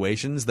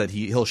situations that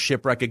he'll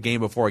shipwreck a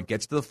game before it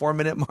gets to the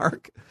 4-minute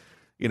mark.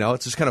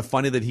 It's just kind of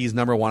funny that he's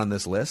number one on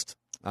this list.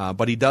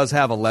 But he does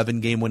have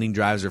 11 game-winning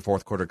drives or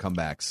fourth-quarter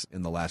comebacks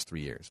in the last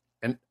 3 years.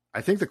 And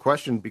I think the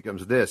question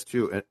becomes this,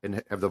 too,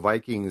 and have the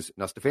Vikings –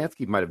 now,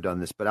 Stefanski might have done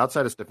this, but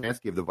outside of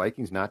Stefanski, have the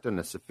Vikings not done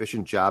a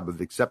sufficient job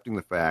of accepting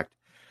the fact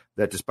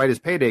that despite his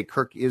payday,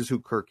 Kirk is who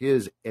Kirk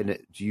is, and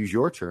to use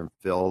your term,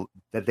 Phil,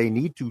 that they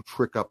need to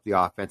trick up the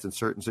offense in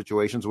certain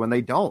situations when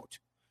they don't.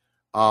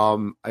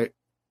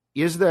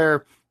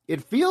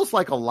 It feels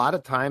like a lot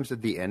of times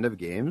at the end of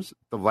games,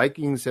 the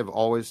Vikings have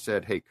always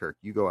said, hey, Kirk,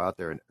 you go out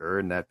there and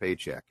earn that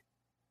paycheck.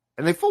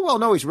 And they full well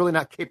know he's really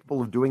not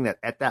capable of doing that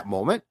at that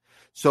moment.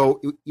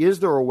 So is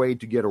there a way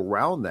to get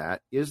around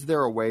that?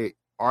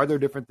 Are there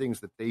different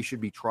things that they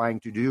should be trying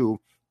to do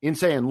in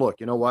saying, look,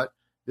 you know what?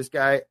 This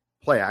guy,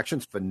 play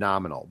action's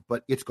phenomenal,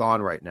 but it's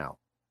gone right now.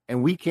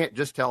 And we can't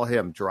just tell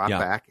him drop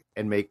back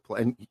and make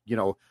play. And,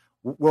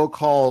 we'll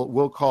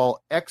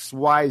call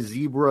XY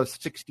Zebra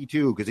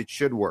 62 because it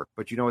should work,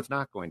 but it's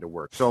not going to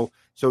work. So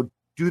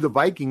do the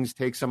Vikings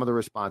take some of the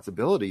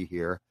responsibility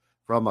here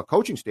from a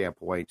coaching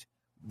standpoint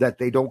that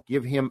they don't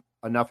give him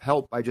enough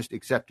help by just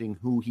accepting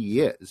who he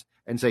is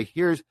and say,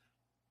 you're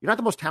not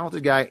the most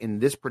talented guy in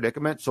this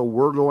predicament, so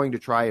we're going to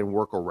try and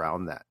work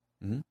around that.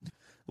 Mm-hmm.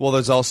 Well,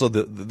 there's also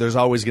there's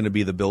always going to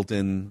be the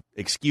built-in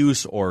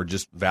excuse or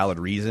just valid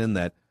reason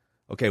that,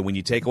 okay, when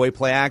you take away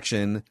play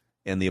action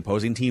and the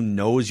opposing team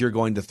knows you're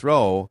going to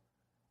throw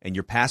and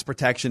your pass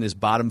protection is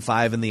bottom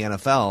 5 in the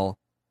NFL,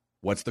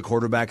 what's the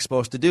quarterback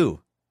supposed to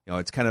do?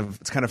 It's kind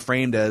of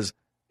framed as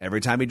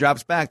every time he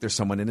drops back, there's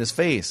someone in his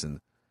face. And,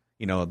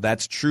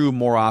 that's true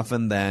more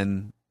often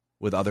than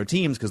with other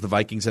teams because the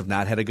Vikings have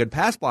not had a good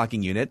pass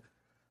blocking unit.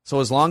 So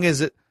as long as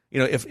it,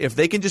 if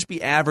they can just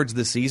be average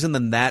this season,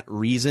 then that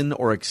reason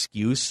or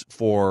excuse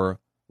for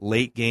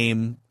late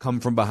game come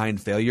from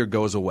behind failure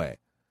goes away.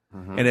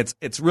 Mm-hmm. And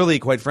it's really,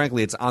 quite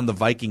frankly, it's on the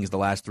Vikings the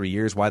last 3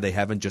 years why they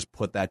haven't just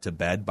put that to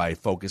bed by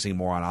focusing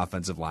more on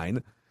offensive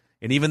line.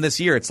 And even this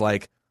year, it's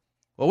like,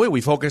 well, wait,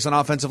 we focus on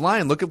offensive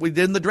line. Look at what we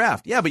did in the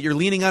draft. Yeah, but you're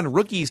leaning on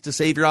rookies to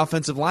save your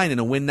offensive line in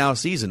a win-now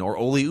season, or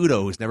Oli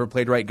Udoh, who's never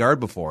played right guard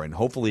before, and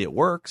hopefully it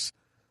works.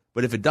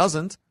 But if it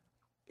doesn't,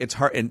 it's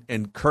hard.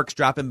 And Kirk's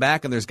dropping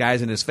back and there's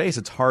guys in his face.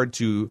 It's hard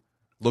to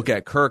look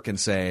at Kirk and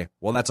say,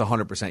 well, that's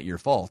 100% your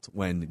fault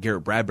when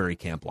Garrett Bradbury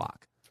can't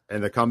block.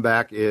 And the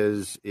comeback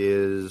is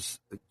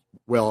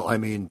well, I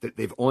mean,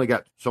 they've only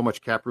got so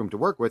much cap room to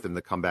work with, and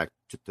the comeback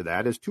to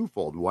that is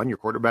twofold. One, your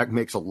quarterback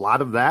makes a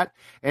lot of that,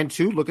 and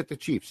two, look at the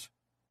Chiefs.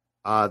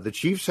 The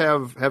Chiefs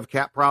have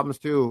cap problems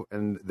too,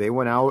 and they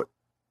went out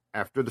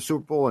after the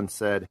Super Bowl and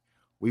said,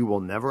 we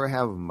will never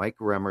have Mike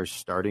Remmers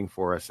starting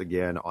for us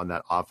again on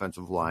that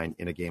offensive line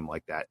in a game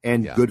like that,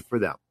 and good for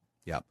them.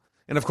 Yeah,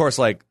 and of course,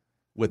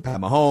 with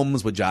Pat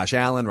Mahomes, with Josh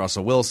Allen,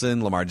 Russell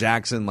Wilson, Lamar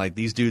Jackson,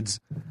 these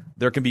dudes,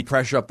 there can be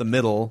pressure up the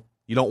middle.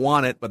 You don't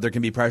want it, but there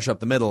can be pressure up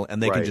the middle,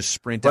 and they can just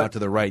sprint out to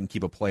the right and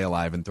keep a play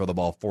alive and throw the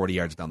ball 40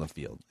 yards down the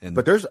field.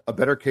 But there's a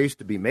better case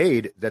to be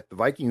made that the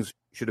Vikings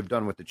should have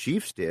done what the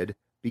Chiefs did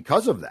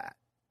because of that.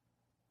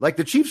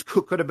 The Chiefs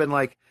could have been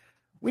like,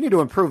 we need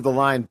to improve the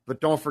line, but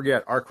don't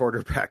forget our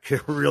quarterback can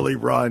really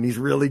run. He's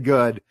really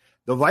good.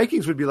 The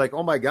Vikings would be like,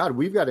 oh, my God,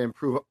 we've got to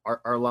improve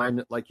our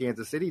line like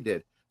Kansas City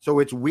did. So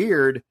it's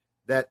weird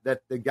that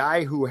the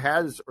guy who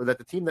has, or that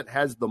the team that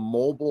has the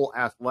mobile,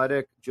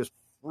 athletic, just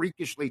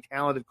freakishly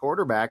talented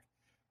quarterback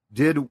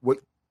did what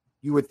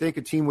you would think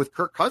a team with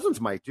Kirk Cousins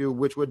might do,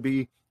 which would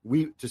be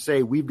we've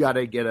got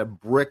to get a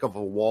brick of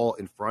a wall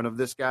in front of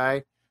this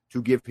guy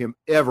to give him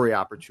every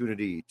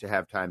opportunity to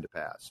have time to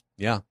pass.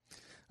 Yeah.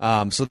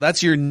 So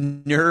that's your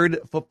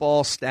nerd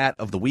football stat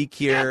of the week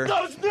here. Get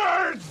those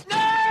nerds!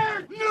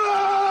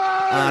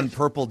 Nerds! On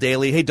Purple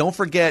Daily. Hey, don't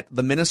forget,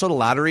 the Minnesota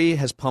Lottery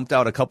has pumped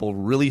out a couple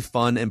really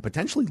fun and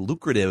potentially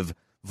lucrative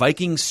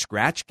Vikings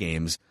scratch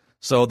games.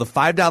 So the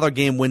 $5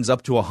 game wins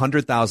up to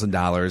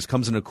 $100,000,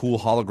 comes in a cool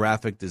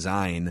holographic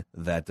design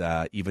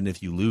that even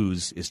if you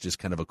lose, is just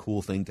kind of a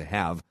cool thing to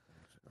have.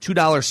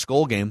 $2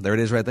 Skull Game. There it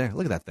is right there.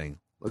 Look at that thing.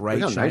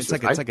 Bright, how shiny. nice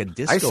It's like a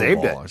disco I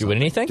saved ball it. or You win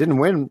anything? Didn't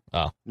win.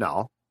 Oh.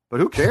 No.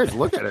 But who cares?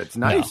 Look at it. It's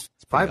nice. No. It's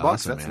 $5.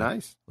 awesome, That's man.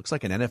 nice. Looks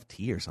like an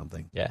NFT or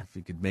something. Yeah. If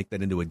you could make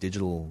that into a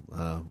digital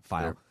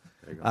file.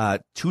 There you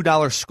go.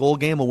 $2 Skull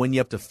Game will win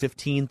you up to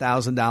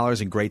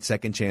 $15,000 in great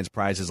second chance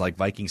prizes like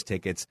Vikings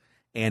tickets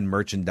and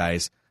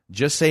merchandise.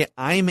 Just say,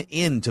 I'm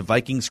into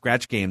Viking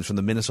scratch games from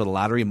the Minnesota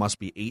Lottery. Must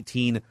be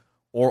 18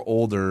 or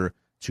older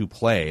to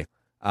play.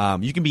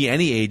 You can be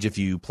any age if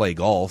you play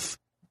golf.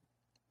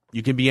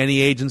 You can be any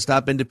age and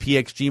stop into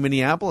PXG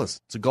Minneapolis.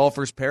 It's a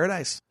golfer's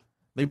paradise.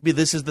 Maybe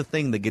this is the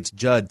thing that gets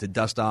Judd to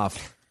dust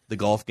off the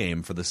golf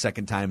game for the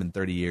second time in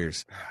 30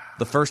 years.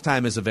 The first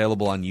time is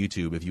available on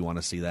YouTube if you want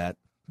to see that.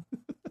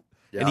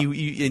 Yeah.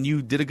 And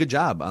you did a good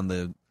job on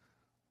the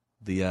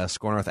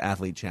Score North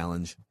Athlete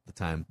Challenge at the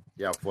time.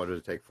 Yeah, what did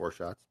it take? 4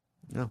 shots?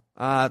 No,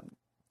 5.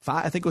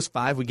 I think it was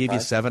 5. We gave you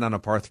 7 on a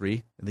par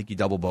 3. I think you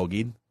double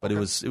bogeyed, but it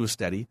was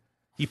steady.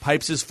 He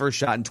pipes his first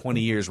shot in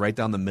 20 years right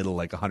down the middle,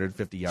 like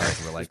 150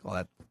 yards. We're like,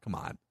 well, come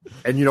on.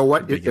 And you know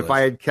what? Ridiculous. If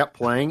I had kept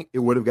playing, it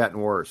would have gotten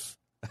worse.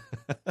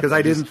 Because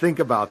I didn't think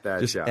about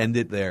that Just shot. end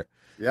it there.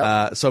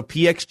 Yep. So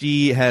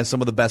PXG has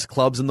some of the best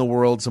clubs in the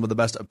world, some of the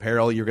best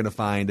apparel you're going to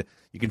find.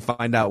 You can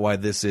find out why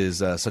this is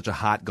such a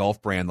hot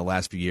golf brand the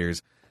last few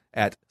years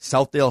at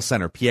Southdale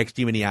Center,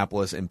 PXG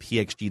Minneapolis, and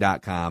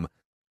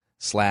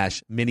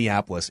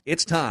PXG.com/Minneapolis.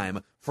 It's time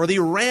for the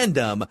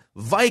random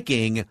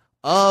Viking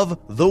of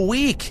the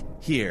week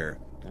here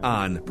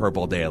on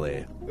Purple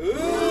Daily.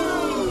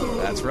 Ooh.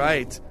 That's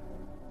right.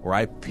 Where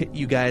I pit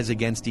you guys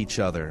against each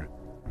other,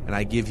 and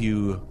I give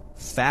you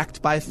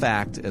fact by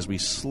fact as we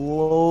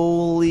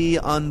slowly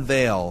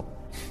unveil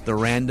the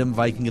random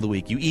Viking of the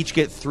week. You each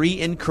get 3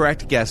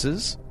 incorrect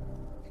guesses.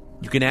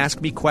 You can ask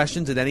me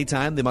questions at any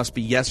time. They must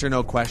be yes or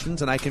no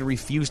questions, and I can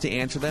refuse to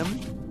answer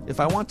them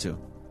if I want to.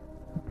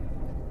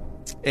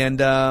 And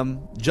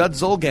Judd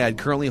Zulgad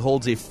currently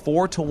holds a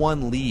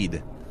 4-1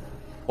 lead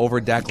over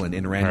Declan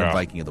in random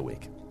Viking of the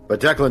week. But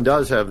Declan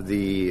does have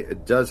the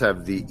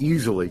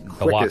easily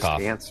quickest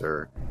walk-off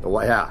answer.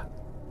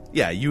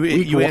 Yeah, you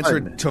one.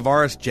 answered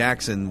Tavares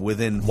Jackson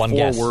within 4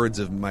 guess. words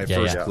of my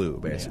first yeah. clue,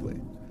 basically.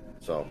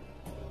 So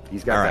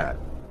he's got All that.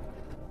 right.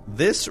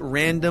 This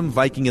random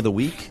Viking of the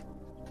week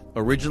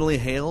originally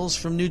hails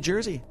from New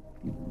Jersey.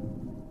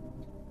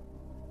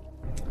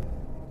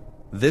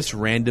 This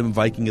random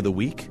Viking of the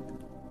week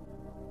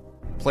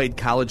played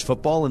college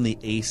football in the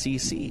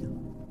ACC.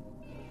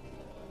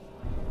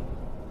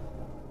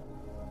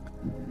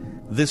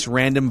 This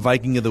random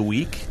Viking of the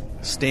week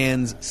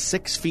stands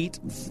 6 feet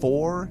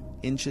 4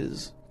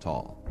 inches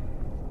tall.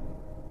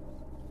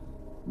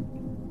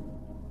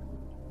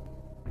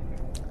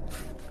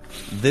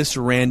 This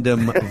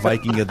random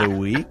Viking of the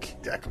week.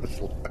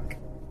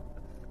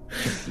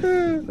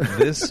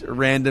 This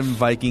random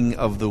Viking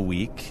of the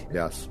week.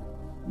 Yes.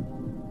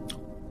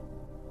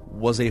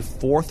 Was a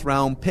 4th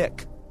round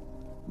pick.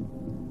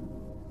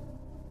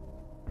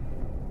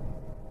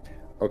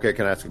 Okay,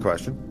 can I ask a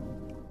question?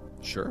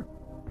 Sure.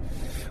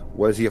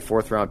 Was he a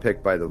 4th round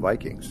pick by the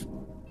Vikings?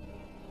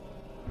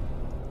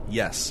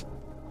 Yes.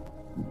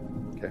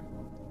 Okay.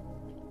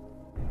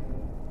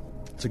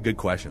 It's a good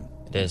question.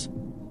 It is.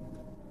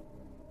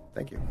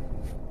 Thank you.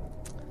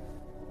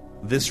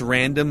 This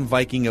random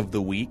Viking of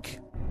the week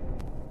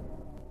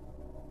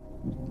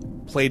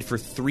played for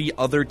 3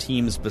 other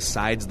teams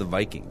besides the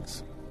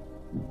Vikings.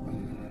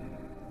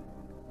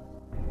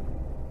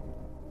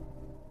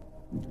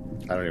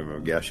 I don't even have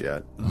a guess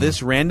yet.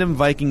 This random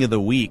Viking of the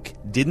week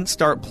didn't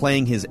start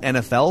playing his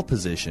NFL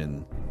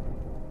position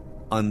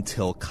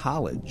until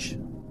college.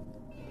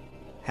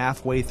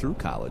 Halfway through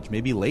college,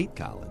 maybe late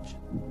college.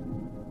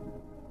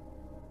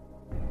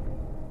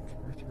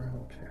 4th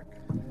round pick.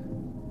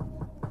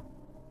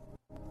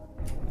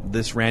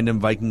 This random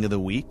Viking of the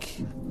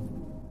week,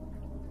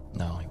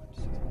 No.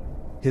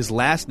 his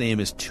last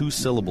name is 2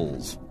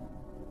 syllables.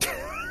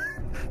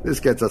 This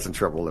gets us in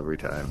trouble every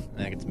time.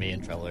 That gets me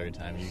in trouble every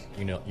time.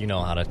 You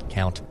know how to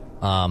count.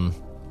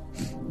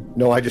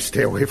 No, I just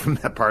stay away from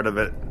that part of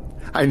it.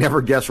 I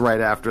never guess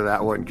right after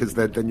that one because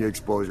then you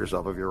expose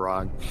yourself if you're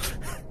wrong.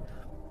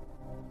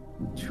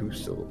 2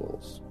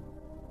 syllables.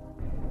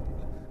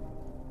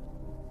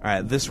 All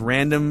right, this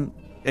random.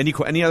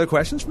 Any other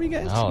questions from you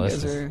guys? Oh, You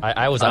this guys is, are-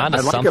 I was on to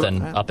I'd like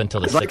something a- up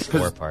until the I'd like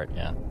 6-4 a- part.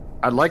 Yeah.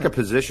 I'd like a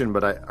position,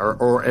 but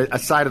or a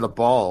side of the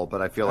ball,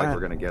 but I feel like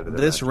we're going to get it.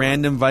 This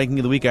random Viking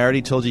of the week, I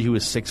already told you he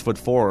was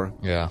 6'4".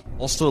 Yeah.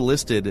 Also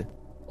listed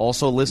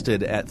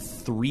at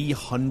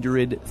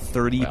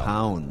 330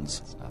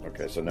 pounds.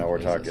 Okay, so now we're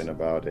talking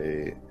about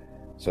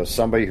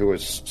somebody who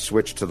has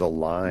switched to the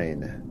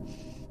line.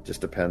 Just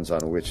depends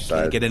on which side.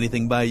 Can't get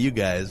anything by you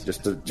guys.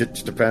 Just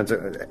depends.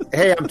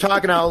 Hey, I'm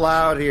talking out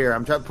loud here.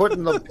 I'm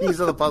putting the piece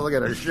of the puzzle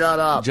together. Shut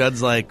up. Judd's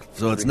like,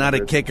 so it's not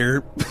a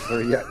kicker.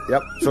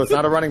 Yep. So it's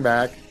not a running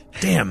back.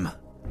 Damn.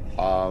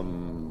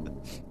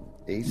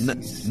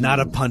 ACC. Not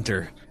a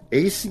punter.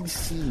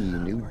 ACC,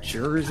 New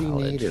Jersey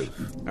native.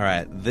 All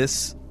right,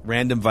 this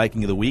random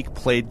Viking of the week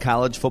played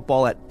college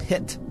football at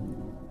Pitt.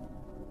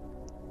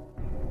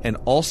 and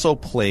also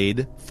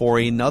played for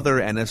another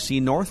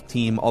NFC North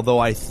team, although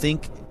I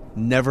think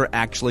never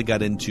actually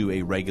got into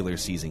a regular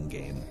season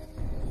game.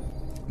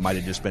 Might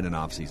have just been an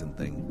off-season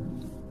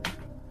thing.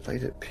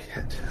 Played at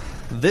Pitt.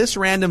 This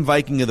random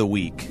Viking of the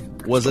week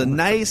was a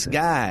nice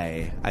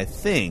guy, I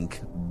think,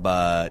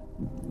 but...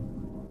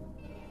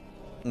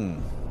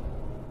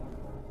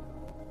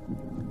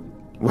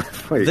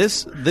 Wait.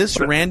 This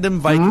random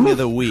Viking of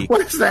the week...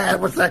 What is that?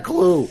 What's that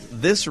clue?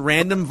 This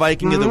random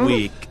Viking of the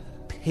week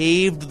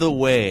paved the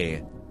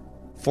way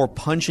for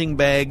punching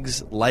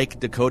bags like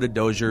Dakota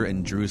Dozier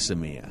and Drew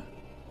Samia.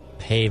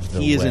 Paved the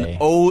way.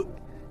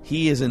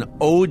 He is an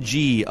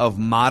OG of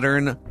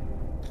modern...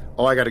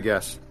 Oh, I got to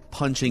guess.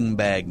 Punching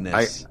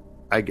bagness.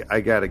 I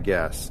got to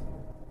guess.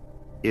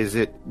 Is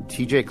it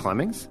TJ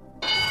Clemmings?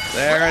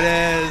 There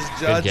it is,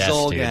 Judge guess,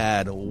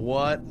 Solgad.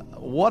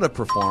 What a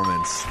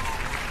performance.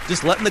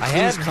 Just letting the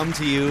clues come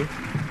to you.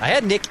 I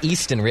had Nick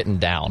Easton written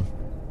down,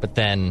 but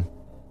then...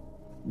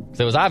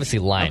 So it was obviously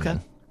lineman.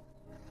 Okay.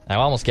 I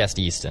almost guessed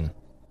Easton,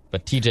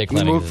 but TJ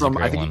Clemmings is a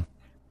great one.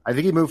 I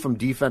think he moved from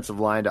defensive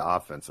line to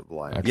offensive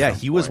line. Okay. Yeah,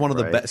 he was one of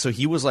the best. So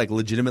he was like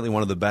legitimately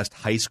one of the best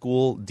high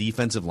school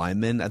defensive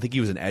linemen. I think he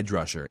was an edge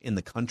rusher in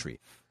the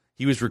country.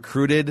 He was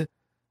recruited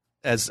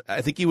as,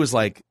 I think he was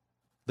like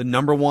the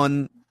number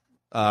one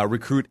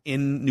recruit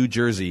in New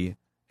Jersey,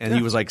 and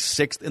he was like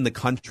 6th in the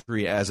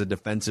country as a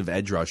defensive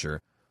edge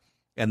rusher.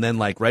 And then,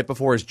 like, right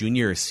before his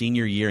junior or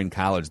senior year in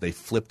college, they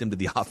flipped him to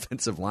the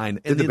offensive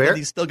line. And then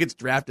he still gets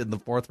drafted in the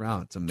 4th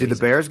round. It's amazing. Did the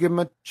Bears give him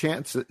a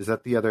chance? Is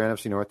that the other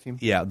NFC North team?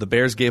 Yeah, the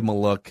Bears gave him a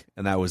look,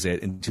 and that was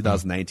it. In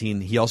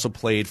 2019, he also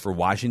played for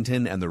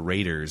Washington and the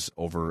Raiders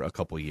over a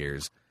couple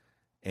years.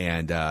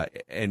 And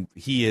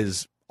he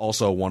is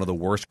also one of the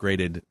worst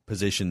graded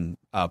position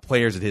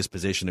players at his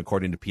position,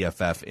 according to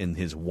PFF, in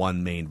his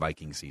one main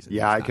Viking season.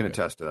 Yeah, I can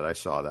attest to that. I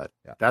saw that.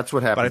 Yeah. That's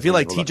what happened. But I feel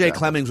like TJ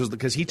Clemmings was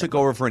because he took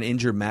over for an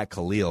injured Matt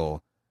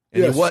Khalil,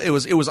 and it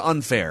was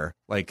unfair.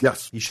 Like,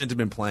 he shouldn't have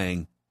been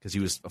playing because he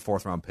was a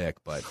 4th round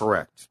pick. But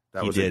correct,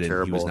 that was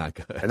terrible. He was not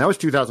good, and that was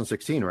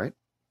 2016, right?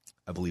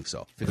 I believe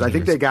so. Because I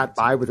think they got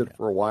by with it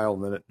for a while,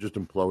 and then it just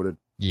imploded.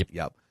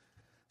 Yep.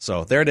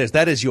 So there it is.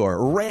 That is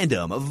your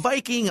random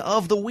Viking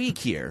of the week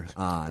here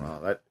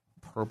on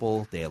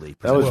Purple Daily.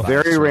 That was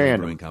very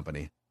random. Brewing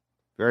Company.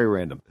 Very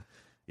random.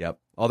 Yep.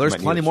 Oh, there's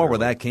plenty more where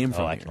that came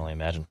from. I can only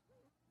imagine.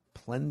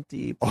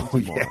 Plenty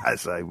more.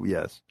 Yes.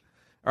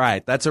 All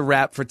right, that's a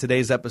wrap for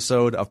today's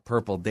episode of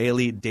Purple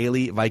Daily,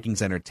 Daily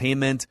Vikings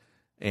Entertainment.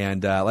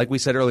 And like we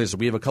said earlier, so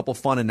we have a couple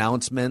fun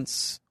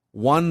announcements.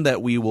 One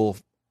that we will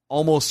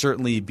almost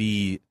certainly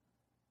be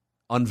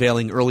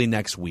unveiling early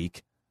next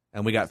week.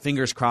 And we got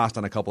fingers crossed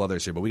on a couple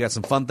others here. But we got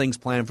some fun things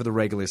planned for the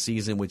regular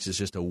season, which is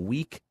just a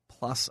week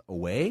plus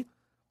away.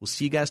 We'll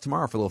see you guys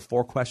tomorrow for a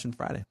little 4-Question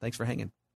Friday. Thanks for hanging.